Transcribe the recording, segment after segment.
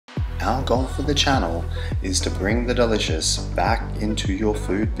Our goal for the channel is to bring the delicious back into your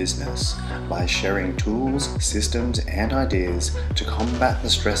food business by sharing tools, systems, and ideas to combat the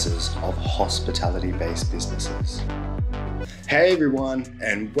stresses of hospitality-based businesses. Hey everyone,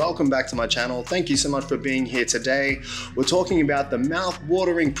 and welcome back to my channel. Thank you so much for being here today. We're talking about the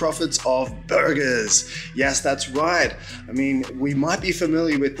mouth-watering profits of burgers. Yes, that's right. I mean, we might be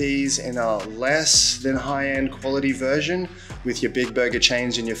familiar with these in a less than high-end quality version with your big burger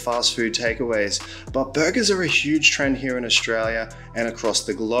chains and your fast food takeaways. But burgers are a huge trend here in Australia and across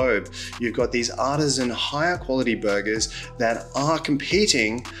the globe. You've got these artisan higher quality burgers that are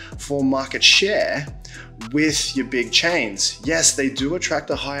competing for market share with your big chains. Yes, they do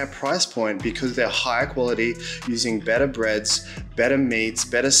attract a higher price point because they're higher quality, using better breads, better meats,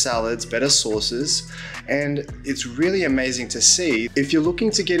 better salads, better sauces. And it's really amazing to see. If you're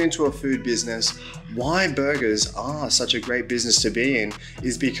looking to get into a food business, why burgers are such a great business to be in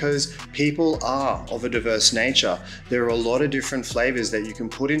is because people are of a diverse nature. There are a lot of different flavors that you can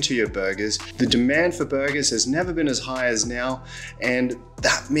put into your burgers. The demand for burgers has never been as high as now, and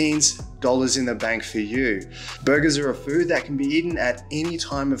that means dollars in the bank for you. Burgers are a food that can be eaten at any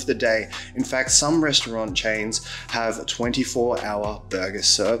time of the day. In fact, some restaurant chains have a 24-hour burger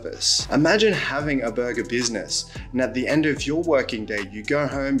service. Imagine having a burger business, and at the end of your working day, you go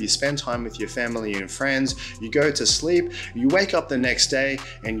home, you spend time with your family and friends, you go to sleep, you wake up the next day,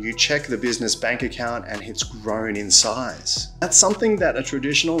 and you check the business bank account and it's grown in size. That's something that a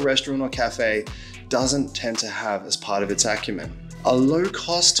traditional restaurant or cafe doesn't tend to have as part of its acumen. A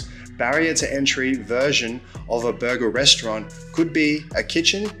low-cost, barrier to entry version of a burger restaurant could be a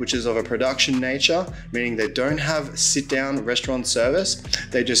kitchen, which is of a production nature, meaning they don't have sit-down restaurant service.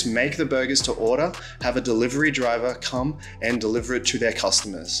 They just make the burgers to order, have a delivery driver come and deliver it to their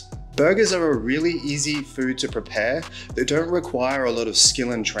customers. Burgers are a really easy food to prepare. They don't require a lot of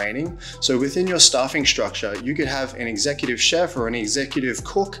skill and training. So within your staffing structure, you could have an executive chef or an executive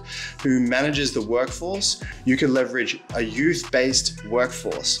cook who manages the workforce. You could leverage a youth-based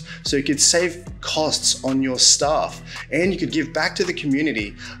workforce. So you could save costs on your staff, and you could give back to the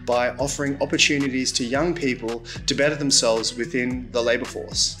community by offering opportunities to young people to better themselves within the labor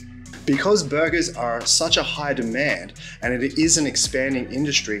force. Because burgers are such a high demand and it is an expanding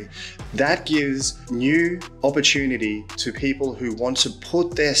industry, that gives new opportunity to people who want to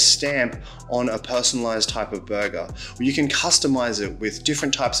put their stamp on a personalized type of burger. You can customize it with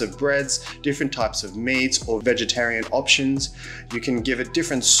different types of breads, different types of meats or vegetarian options. You can give it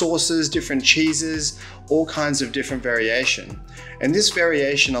different sauces, different cheeses, all kinds of different variation. And this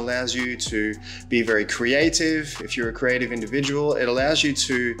variation allows you to be very creative. If you're a creative individual, it allows you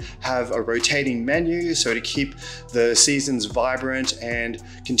to have a rotating menu, so to keep the seasons vibrant and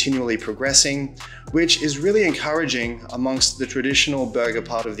continually progressing, which is really encouraging amongst the traditional burger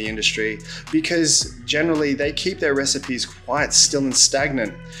part of the industry because generally they keep their recipes quite still and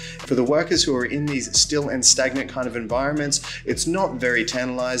stagnant. For the workers who are in these still and stagnant kind of environments, it's not very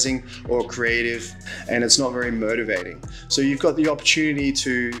tantalizing or creative, and it's not very motivating. So you've got the opportunity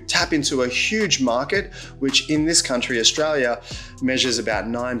to tap into a huge market, which in this country, Australia, measures about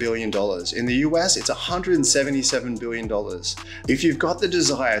 $9 billion. In the US, it's $177 billion. If you've got the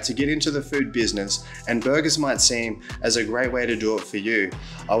desire to get into the food business, and burgers might seem as a great way to do it for you,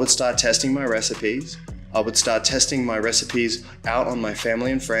 I would start testing my recipes. I would start testing my recipes out on my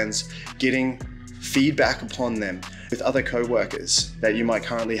family and friends, getting feedback upon them with other co-workers that you might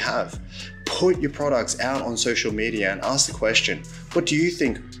currently have. Put your products out on social media and ask the question, what do you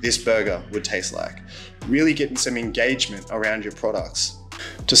think this burger would taste like? Really getting some engagement around your products.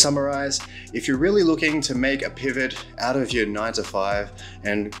 To summarize, if you're really looking to make a pivot out of your 9 to 5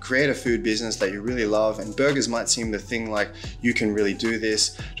 and create a food business that you really love, and burgers might seem the thing like you can really do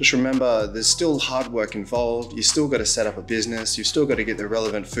this, just remember there's still hard work involved. You still got to set up a business, you've still got to get the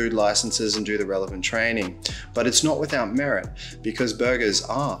relevant food licenses and do the relevant training. But it's not without merit because burgers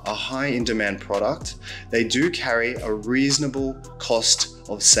are a high in demand product. They do carry a reasonable cost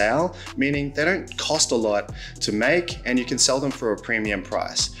of sale, meaning they don't cost a lot to make and you can sell them for a premium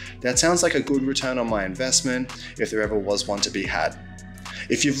price. That sounds like a good return on my investment if there ever was one to be had.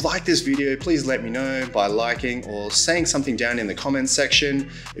 If you've liked this video, please let me know by liking or saying something down in the comments section.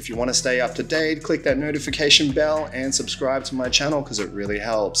 If you want to stay up to date, click that notification bell and subscribe to my channel because it really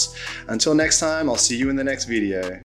helps. Until next time, I'll see you in the next video.